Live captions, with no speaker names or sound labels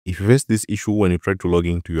If you face this issue when you try to log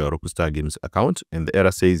into your Rockstar Games account and the error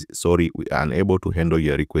says, sorry, we are unable to handle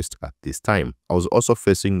your request at this time. I was also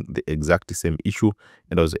facing the exact same issue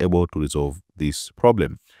and I was able to resolve this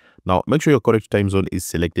problem. Now, make sure your correct time zone is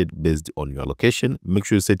selected based on your location. Make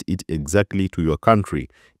sure you set it exactly to your country.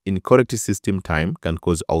 Incorrect system time can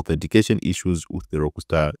cause authentication issues with the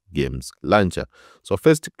Rockstar Games Launcher. So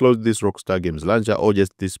first, close this Rockstar Games Launcher or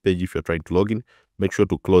just this page if you're trying to log in. Make sure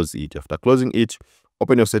to close it. After closing it,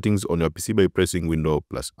 open your settings on your PC by pressing Windows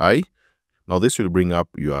plus I. Now this will bring up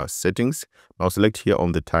your settings. Now select here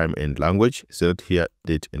on the time and language, select here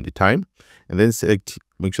date and the time, and then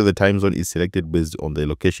make sure the time zone is selected based on the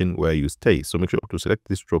location where you stay. So make sure to select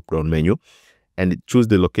this drop down menu and choose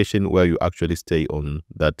the location where you actually stay on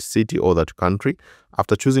that city or that country.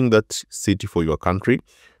 After choosing that city for your country,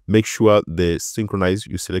 make sure you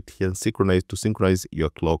select here synchronize your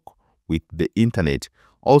clock with the internet.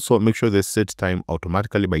 Also, make sure they set time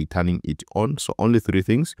automatically by turning it on. So only 3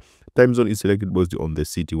 things. Time zone is selected based on the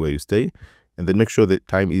city where you stay. And then make sure the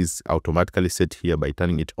time is automatically set here by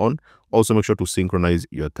turning it on. Also, make sure to synchronize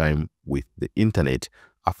your time with the internet.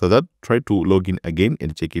 After that, try to log in again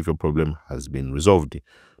and check if your problem has been resolved.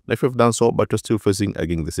 Now, if you've done so, but you're still facing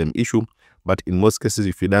again the same issue, but in most cases,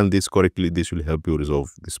 if you've done this correctly, this will help you resolve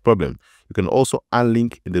this problem. You can also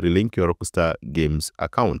unlink and relink your Rockstar Games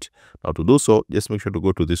account. Now, to do so, just make sure to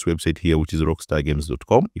go to this website here, which is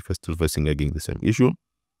rockstargames.com, if you're still facing again the same issue.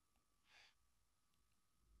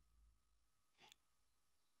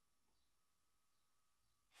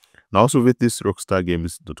 Now, also with this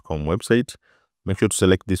rockstargames.com website, make sure to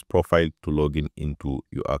select this profile to log in into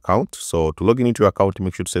your account. So to log in into your account,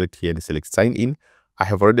 make sure to select here and select sign in. I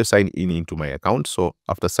have already signed in into my account. So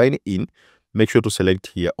after signing in, make sure to select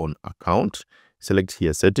here on account, select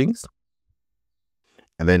here settings.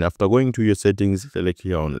 And then after going to your settings, select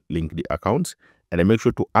here on link the account. And then make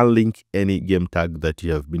sure to unlink any game tag that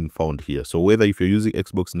you have been found here. So whether if you're using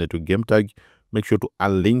Xbox Network game tag, make sure to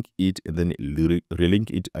unlink it and then relink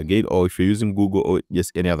it again. Or if you're using Google or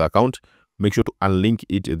just any other account, make sure to unlink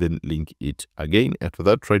it and then link it again. After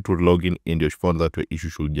that, try to log in and you found that your issue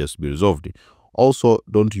should just be resolved. Also,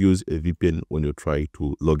 don't use a VPN when you try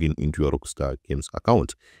to log in into your Rockstar Games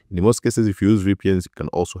account. In most cases, if you use VPNs, it can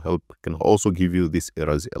also give you these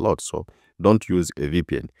errors a lot. So don't use a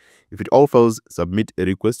VPN. If it all fails, submit a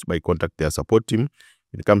request by contact their support team.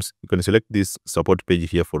 You can select this support page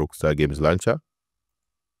here for Rockstar Games Launcher.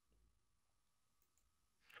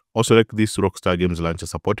 Or select this Rockstar Games Launcher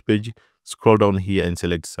support page. Scroll down here and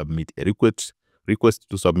select submit a request. Request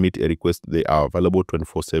to submit a request, they are available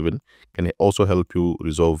 24/7, can also help you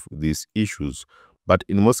resolve these issues. But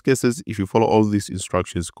in most cases, if you follow all these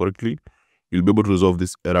instructions correctly, you'll be able to resolve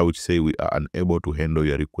this error which say we are unable to handle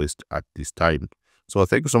your request at this time. So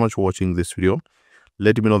thank you so much for watching this video.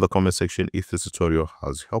 Let me know in the comment section if this tutorial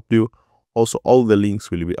has helped you. Also, all the links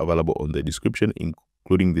will be available on the description,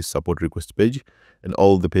 including this support request page, and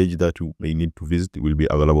all the page that you may need to visit will be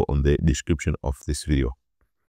available on the description of this video.